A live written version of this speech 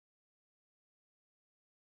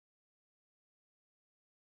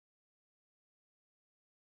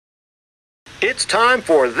It's time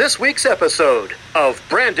for this week's episode of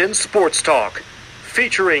Brandon Sports Talk,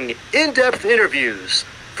 featuring in-depth interviews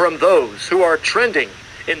from those who are trending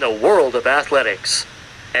in the world of athletics.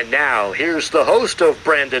 And now, here's the host of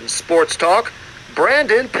Brandon Sports Talk,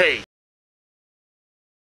 Brandon Pate.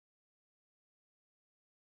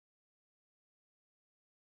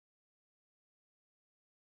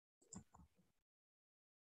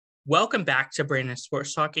 Welcome back to Brandon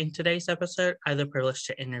Sports Talk. In today's episode, I have the privilege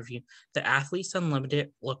to interview the Athletes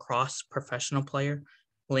Unlimited lacrosse professional player,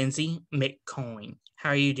 Lindsey McKone. How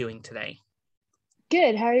are you doing today?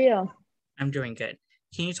 Good. How are you? I'm doing good.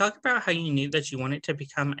 Can you talk about how you knew that you wanted to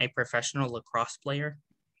become a professional lacrosse player?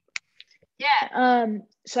 Yeah.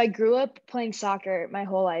 So I grew up playing soccer my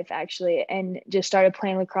whole life, actually, and just started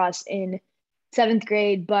playing lacrosse in 7th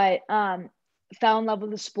grade, but fell in love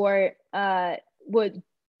with the sport.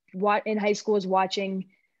 What in high school was watching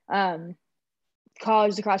college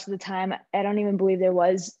lacrosse at the time. I don't even believe there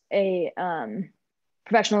was a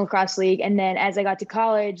professional lacrosse league. And then as I got to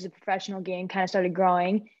college, the professional game kind of started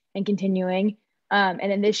growing and continuing. And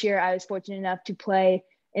then this year I was fortunate enough to play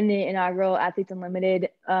in the inaugural Athletes Unlimited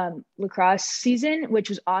lacrosse season, which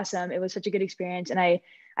was awesome. It was such a good experience. And I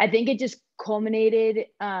think it just culminated,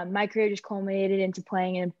 my career just culminated into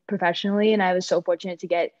playing in professionally. And I was so fortunate to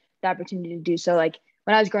get the opportunity to do so. Like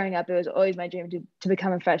when I was growing up, it was always my dream to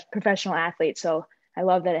become a professional athlete. So I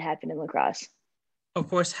love that it happened in lacrosse. Of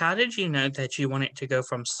course, how did you know that you wanted to go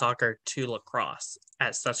from soccer to lacrosse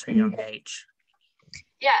at such a young age?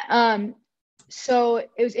 Yeah. So it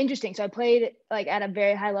was interesting. So I played like at a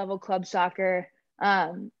very high level club soccer.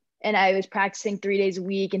 And I was practicing 3 days a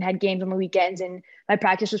week and had games on the weekends, and my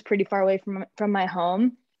practice was pretty far away from my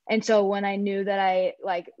home. And so when I knew that I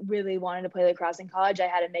like really wanted to play lacrosse in college, I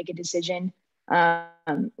had to make a decision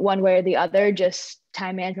one way or the other, just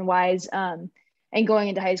time management wise, and going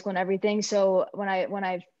into high school and everything. So when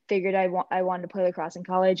I figured I wanted to play lacrosse in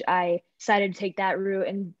college, I decided to take that route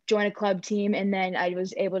and join a club team. And then I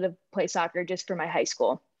was able to play soccer just for my high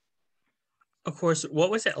school. Of course,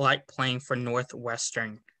 what was it like playing for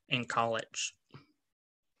Northwestern in college?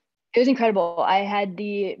 It was incredible. I had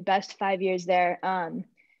the best 5 years there.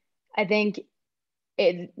 I think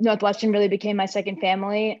Northwestern really became my second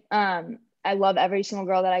family. I love every single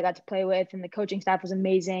girl that I got to play with, and the coaching staff was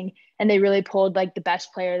amazing, and they really pulled like the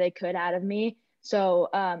best player they could out of me. So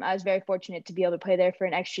I was very fortunate to be able to play there for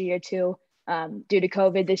an extra year too, due to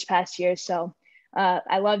COVID this past year. So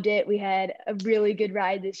I loved it. We had a really good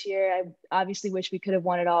ride this year. I obviously wish we could have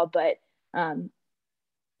won it all, but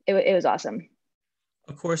it was awesome.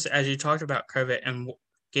 Of course, as you talked about COVID and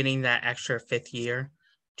getting that extra 5th year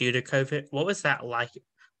due to COVID, what was that like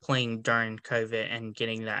playing during COVID and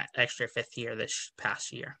getting that extra 5th year this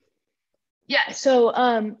past year? Yeah.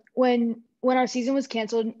 So when our season was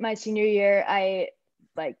canceled my senior year, I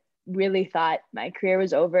like really thought my career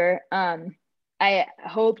was over. I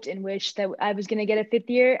hoped and wished that I was going to get a 5th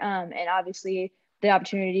year. And obviously the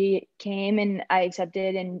opportunity came and I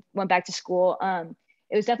accepted and went back to school.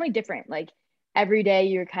 It was definitely different. Like every day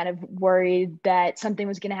you're kind of worried that something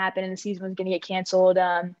was going to happen and the season was going to get canceled.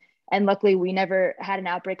 And luckily we never had an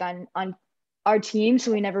outbreak on our team.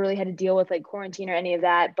 So we never really had to deal with like quarantine or any of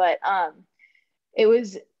that. But it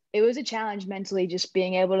was a challenge mentally, just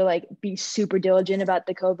being able to like be super diligent about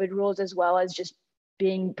the COVID rules as well as just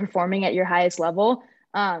performing at your highest level.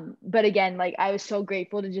 But again, like I was so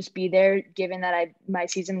grateful to just be there, given that my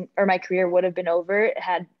season or my career would have been over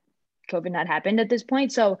had COVID not happened at this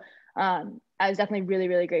point. So I was definitely really,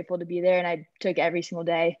 really grateful to be there, and I took every single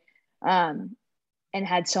day and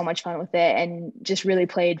had so much fun with it, and just really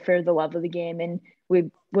played for the love of the game. And we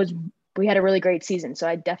had a really great season, so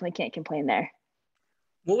I definitely can't complain there.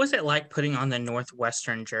 What was it like putting on the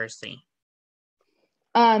Northwestern jersey?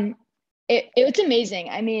 It was amazing.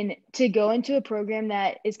 I mean, to go into a program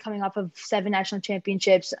that is coming off of 7 national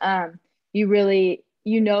championships,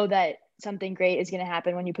 you know that something great is going to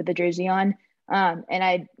happen when you put the jersey on. And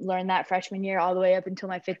I learned that freshman year all the way up until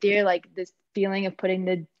my 5th year. Like this feeling of putting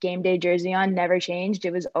the game day jersey on never changed.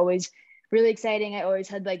 It was always really exciting. I always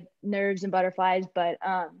had like nerves and butterflies, but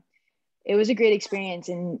it was a great experience.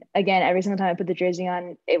 And again, every single time I put the jersey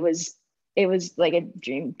on, it was like a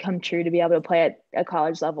dream come true to be able to play at a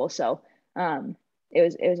college level. So it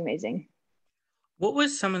was amazing. What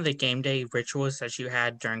was some of the game day rituals that you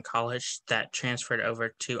had during college that transferred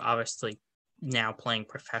over to obviously now playing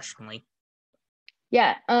professionally?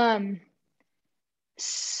 Yeah.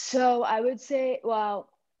 So I would say, well,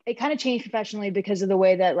 it kind of changed professionally because of the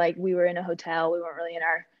way that like we were in a hotel. We weren't really in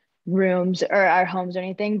our rooms or our homes or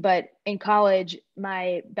anything. But in college,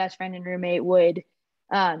 my best friend and roommate would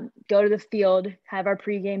go to the field, have our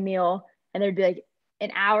pregame meal, and there'd be like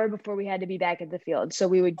an hour before we had to be back at the field. So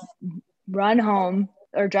we would run home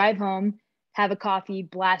or drive home, have a coffee,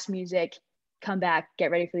 blast music, come back,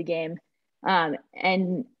 get ready for the game.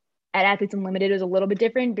 And at Athletes Unlimited, it was a little bit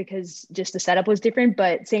different because just the setup was different,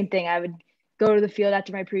 but same thing. I would go to the field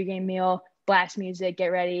after my pregame meal, blast music, get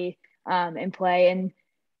ready, and play. And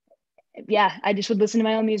yeah, I just would listen to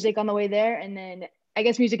my own music on the way there. And then I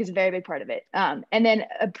guess music is a very big part of it. And then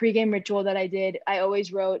a pregame ritual that I did, I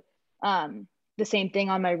always wrote the same thing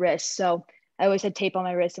on my wrist. So I always had tape on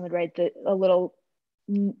my wrist and would write a little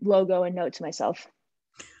logo and note to myself.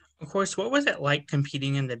 Of course, what was it like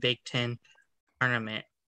competing in the Big Ten tournament?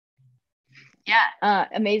 Yeah,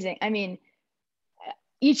 amazing. I mean,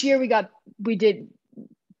 each year we did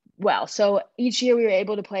well. So each year we were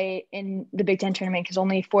able to play in the Big Ten tournament because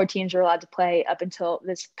only 4 teams were allowed to play up until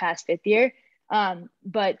this past 5th year.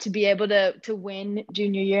 But to be able to win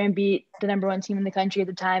junior year and beat the number 1 team in the country at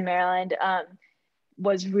the time, Maryland, it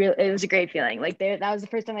was a great feeling. Like that was the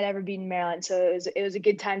first time I'd ever beaten Maryland. So it was a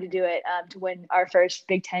good time to do it, to win our first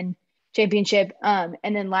Big Ten championship. And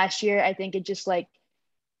then last year, I think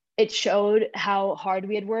it showed how hard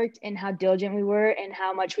we had worked and how diligent we were and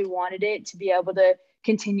how much we wanted it to be able to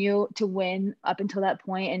continue to win up until that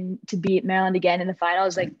point and to beat Maryland again in the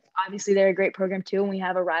finals. Like, obviously they're a great program too, and we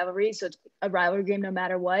have a rivalry. So it's a rivalry game no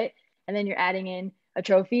matter what. And then you're adding in a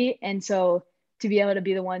trophy. And so to be able to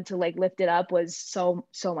be the one to like lift it up was so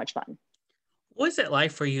much fun. What was it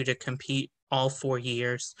like for you to compete all 4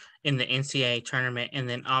 years in the NCAA tournament and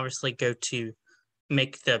then obviously go to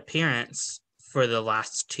make the appearance for the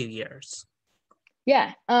last 2 years?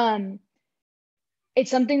 Yeah. It's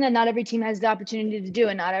something that not every team has the opportunity to do,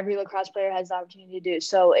 and not every lacrosse player has the opportunity to do.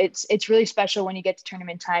 So it's really special when you get to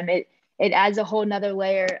tournament time. It adds a whole nother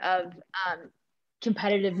layer of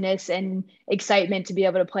competitiveness and excitement to be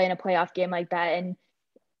able to play in a playoff game like that. And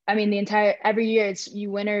I mean, every year it's you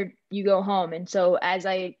win or you go home. And so as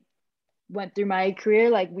I went through my career,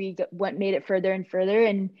 like made it further and further,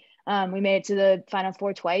 and we made it to the Final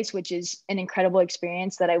Four twice, which is an incredible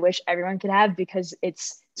experience that I wish everyone could have because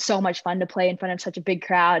it's so much fun to play in front of such a big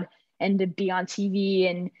crowd and to be on TV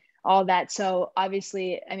and all that. So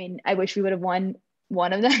obviously, I mean, I wish we would have won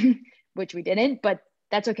one of them, which we didn't, but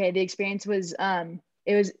that's okay. The experience was,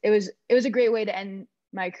 it was a great way to end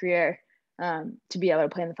my career, to be able to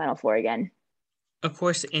play in the Final Four again. Of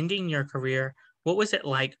course, ending your career, what was it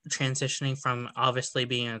like transitioning from obviously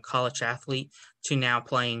being a college athlete to now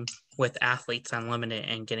playing with Athletes Unlimited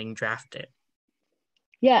and getting drafted?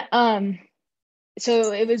 Yeah.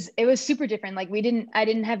 So it was super different. Like I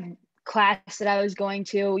didn't have class that I was going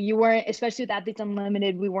to. You weren't, especially with Athletes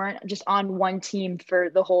Unlimited, we weren't just on one team for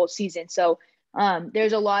the whole season. So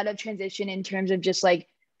there's a lot of transition in terms of just like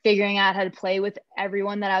figuring out how to play with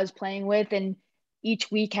everyone that I was playing with. And each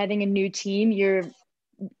week having a new team, you're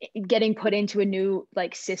getting put into a new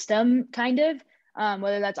like system kind of,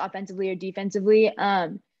 whether that's offensively or defensively.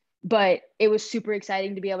 But it was super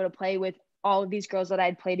exciting to be able to play with all of these girls that I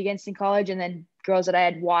had played against in college and then girls that I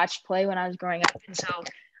had watched play when I was growing up. And so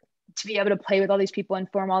to be able to play with all these people and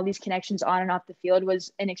form all these connections on and off the field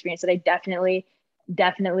was an experience that I definitely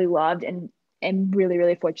loved and really,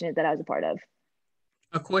 really fortunate that I was a part of.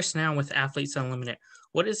 Of course, now with Athletes Unlimited,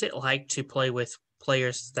 what is it like to play with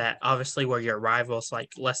players that obviously were your rivals?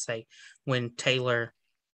 Like, let's say when Taylor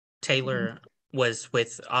was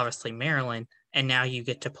with obviously Maryland, and now you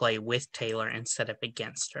get to play with Taylor instead of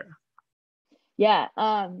against her. Yeah.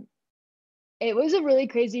 It was a really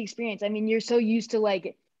crazy experience. I mean, you're so used to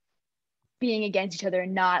like being against each other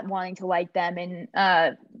and not wanting to like them and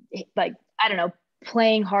like, I don't know,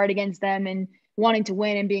 playing hard against them and wanting to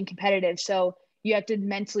win and being competitive. So you have to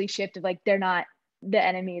mentally shift of like, they're not the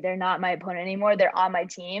enemy. They're not my opponent anymore. They're on my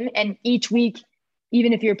team. And each week,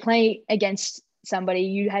 even if you're playing against somebody,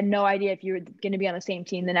 you had no idea if you were going to be on the same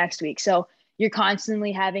team the next week. So you're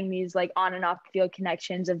constantly having these like on and off field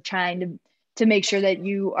connections of trying to make sure that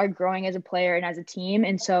you are growing as a player and as a team.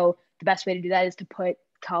 And so the best way to do that is to put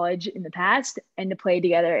college in the past and to play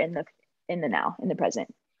together in the now, in the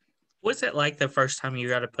present. What's it like the first time you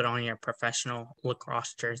got to put on your professional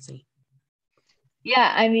lacrosse jersey?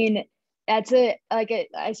 Yeah, I mean, I said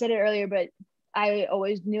it earlier, but I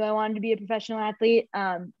always knew I wanted to be a professional athlete.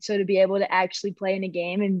 So to be able to actually play in a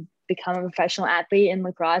game and become a professional athlete in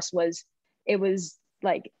lacrosse was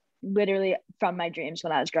like literally from my dreams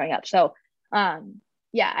when I was growing up. So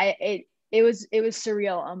it was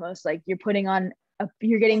surreal almost. Like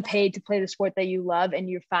you're getting paid to play the sport that you love and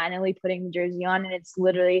you're finally putting the jersey on, and it's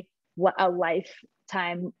literally a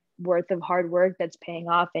lifetime worth of hard work that's paying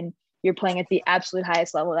off, and you're playing at the absolute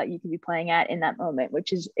highest level that you could be playing at in that moment,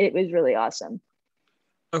 it was really awesome.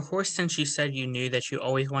 Of course, since you said you knew that you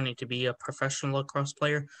always wanted to be a professional lacrosse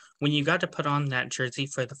player, when you got to put on that jersey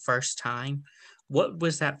for the first time, what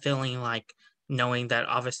was that feeling like, knowing that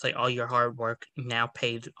obviously all your hard work now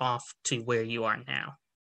paid off to where you are now?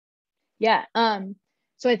 Yeah.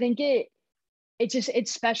 So I think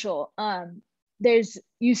it's special. There's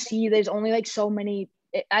only like so many,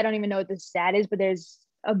 I don't even know what the stat is, but there's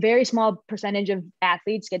a very small percentage of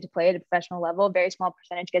athletes get to play at a professional level, a very small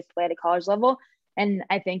percentage gets to play at a college level. And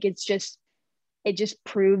I think it just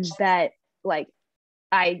proves that like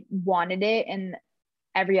I wanted it, and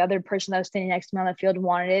every other person that was standing next to me on the field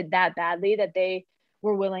wanted it that badly that they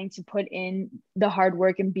were willing to put in the hard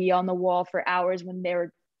work and be on the wall for hours when they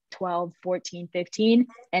were 12, 14, 15.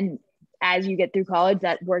 And as you get through college,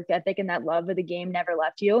 that work ethic and that love of the game never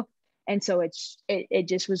left you. And so it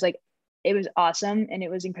just was like, it was awesome and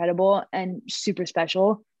it was incredible and super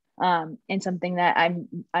special. And something that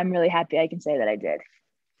I'm really happy I can say that I did.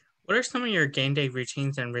 What are some of your game day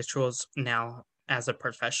routines and rituals now as a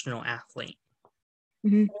professional athlete?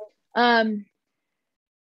 Mm-hmm.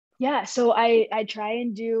 Yeah, so I try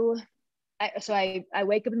and do. I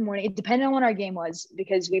wake up in the morning. It depended on when our game was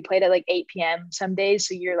because we played at like 8 p.m. some days.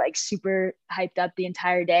 So you're like super hyped up the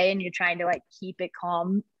entire day and you're trying to like keep it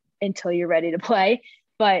calm until you're ready to play.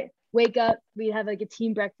 But wake up, we'd have like a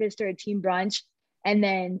team breakfast or a team brunch. And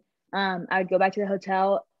then I would go back to the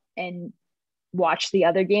hotel and watch the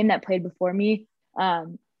other game that played before me.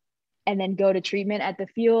 And then go to treatment at the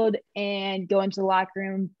field and go into the locker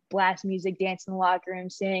room, blast music, dance in the locker room,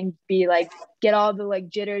 sing, be like, get all the like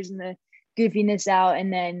jitters and the goofiness out,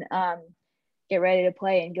 and then get ready to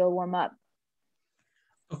play and go warm up.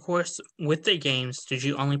 Of course, with the games, did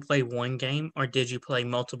you only play one game or did you play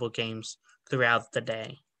multiple games throughout the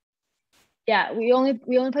day? Yeah, we only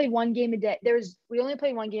played one game a day. We only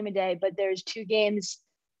played one game a day, but there's two games.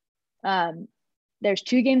 There's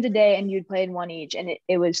 2 games a day, and you'd play in one each, and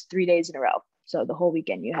it was 3 days in a row. So the whole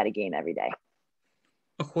weekend you had a game every day.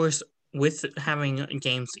 Of course, with having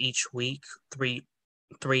games each week, three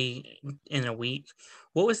in a week,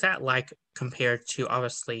 what was that like compared to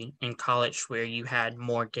obviously in college where you had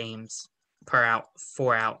more games throughout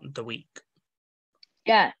the week?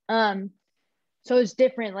 Yeah. So it's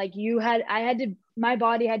different. Like my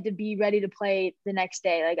body had to be ready to play the next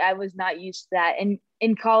day. Like I was not used to that. And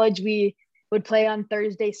in college, we would play on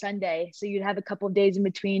Thursday, Sunday. So you'd have a couple of days in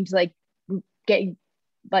between to like get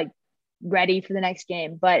like ready for the next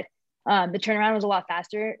game. But the turnaround was a lot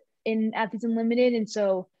faster in Athletes Unlimited. And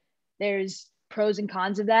so there's pros and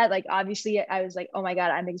cons of that. Like obviously I was like, oh my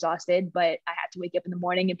God, I'm exhausted, but I have to wake up in the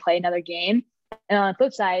morning and play another game. And on the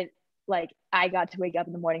flip side, like I got to wake up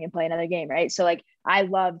in the morning and play another game, right? So like I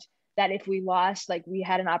loved that if we lost, like we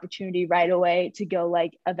had an opportunity right away to go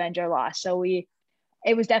like avenge our loss. So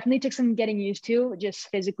it was definitely took some getting used to just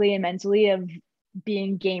physically and mentally of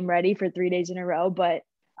being game ready for 3 days in a row. But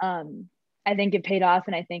I think it paid off,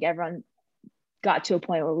 and I think everyone got to a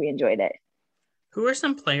point where we enjoyed it. Who are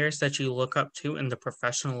some players that you look up to in the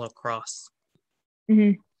professional lacrosse?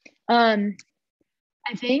 Mm-hmm. I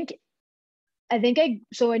think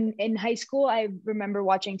so in high school, I remember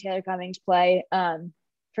watching Taylor Cummings play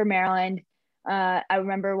for Maryland. I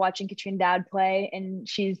remember watching Katrina Dowd play, and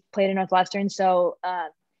she's played in Northwestern. So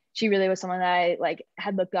she really was someone that I like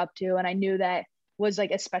had looked up to, and I knew that was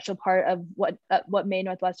like a special part of what made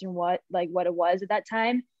Northwestern what it was at that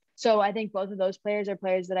time. So I think both of those players are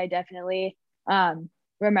players that I definitely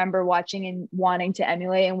remember watching and wanting to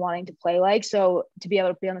emulate and wanting to play like. So to be able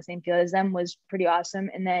to be on the same field as them was pretty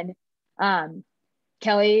awesome. And then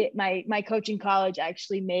Kelly, my coach in college,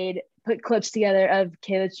 actually put clips together of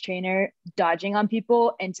Caleb's trainer dodging on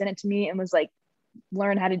people and sent it to me and was like,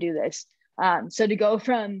 learn how to do this. So to go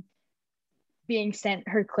from being sent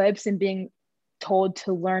her clips and being told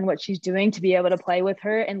to learn what she's doing to be able to play with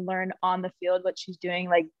her and learn on the field what she's doing,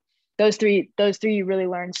 like those three you really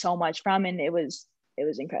learned so much from, and it was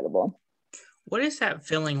incredible. What is that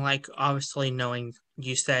feeling like, obviously knowing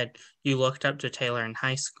you said you looked up to Taylor in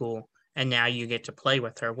high school and now you get to play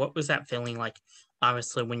with her? What was that feeling like,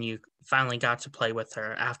 obviously, when you finally got to play with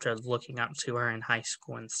her after looking up to her in high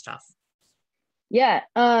school and stuff? Yeah.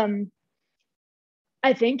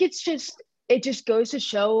 I think it just goes to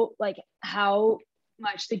show like how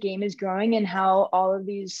much the game is growing and how all of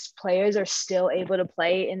these players are still able to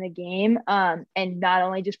play in the game, and not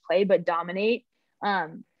only just play but dominate.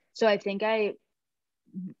 So I think I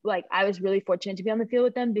was really fortunate to be on the field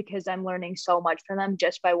with them because I'm learning so much from them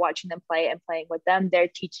just by watching them play and playing with them. They're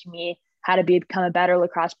teaching me how to become a better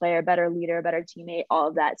lacrosse player, a better leader, a better teammate, all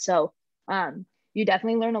of that. So you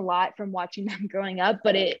definitely learn a lot from watching them growing up,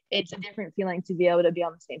 but it's a different feeling to be able to be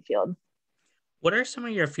on the same field. What are some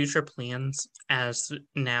of your future plans as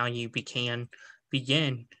now you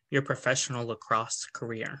begin your professional lacrosse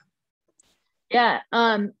career? Yeah.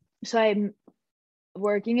 So I'm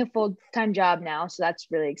working a full-time job now, so that's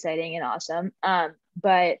really exciting and awesome.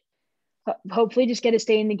 But hopefully just get to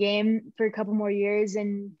stay in the game for a couple more years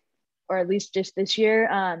or at least just this year.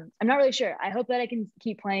 I'm not really sure. I hope that I can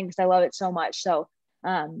keep playing because I love it so much. So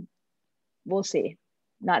we'll see.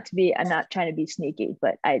 I'm not trying to be sneaky,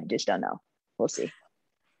 but I just don't know. We'll see.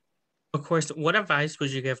 Of course, what advice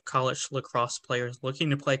would you give college lacrosse players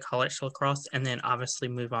looking to play college lacrosse and then obviously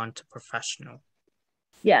move on to professional?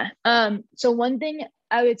 Yeah. So one thing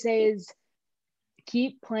I would say is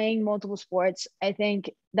keep playing multiple sports. I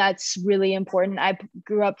think that's really important. I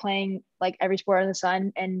grew up playing like every sport under the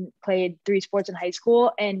sun and played 3 sports in high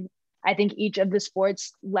school. And I think each of the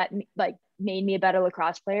sports made me a better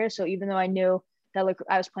lacrosse player. So even though I knew that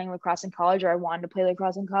I was playing lacrosse in college, or I wanted to play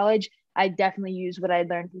lacrosse in college, I definitely used what I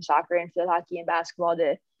learned from soccer and field hockey and basketball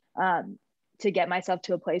to get myself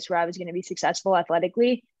to a place where I was going to be successful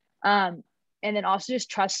athletically. And then also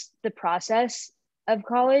just trust the process of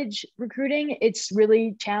college recruiting. It's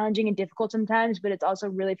really challenging and difficult sometimes, but it's also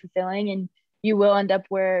really fulfilling, and you will end up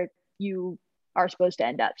where you are supposed to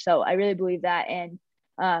end up. So I really believe that. And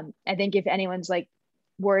I think if anyone's like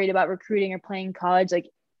worried about recruiting or playing college, like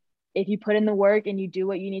if you put in the work and you do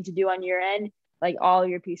what you need to do on your end, like all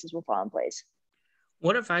your pieces will fall in place.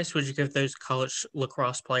 What advice would you give those college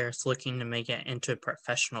lacrosse players looking to make it into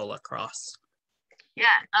professional lacrosse?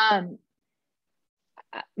 Yeah.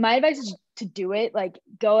 My advice is to do it. Like,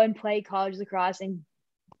 go and play college lacrosse and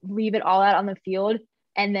leave it all out on the field.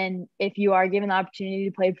 And then if you are given the opportunity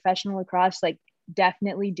to play professional lacrosse, like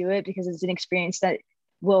definitely do it, because it's an experience that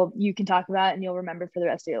you can talk about and you'll remember for the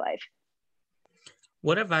rest of your life.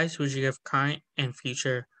 What advice would you give current and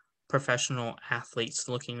future professional athletes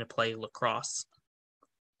looking to play lacrosse?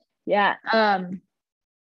 Yeah. I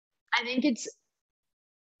think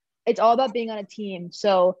it's all about being on a team.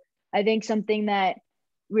 So I think something that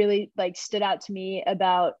really like stood out to me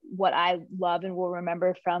about what I love and will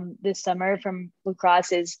remember from this summer from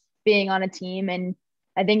lacrosse is being on a team. And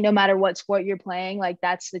I think no matter what sport you're playing, like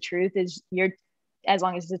that's the truth, is as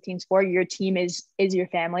long as it's a team sport, your team is your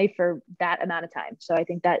family for that amount of time. So I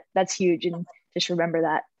think that's huge, and just remember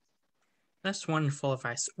that. That's wonderful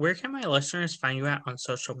advice. Where can my listeners find you at on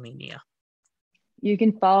social media? You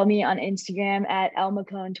can follow me on Instagram at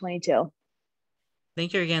lmccone22.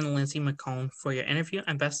 Thank you again, Lindsey McKone, for your interview,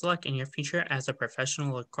 and best of luck in your future as a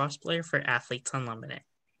professional lacrosse player for Athletes Unlimited.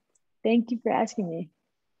 Thank you for asking me.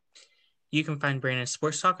 You can find Brandon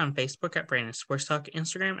Sports Talk on Facebook at Brandon Sports Talk,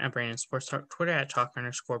 Instagram at Brandon Sports Talk, Twitter at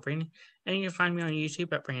Talk_Brandon, and you can find me on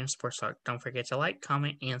YouTube at Brandon Sports Talk. Don't forget to like,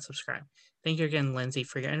 comment, and subscribe. Thank you again, Lindsey,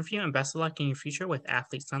 for your interview, and best of luck in your future with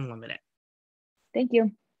Athletes Unlimited. Thank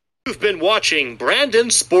you. You've been watching Brandon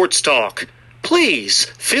Sports Talk. Please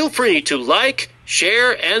feel free to like,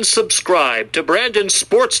 share, and subscribe to Brandon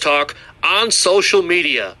Sports Talk on social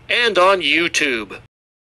media and on YouTube.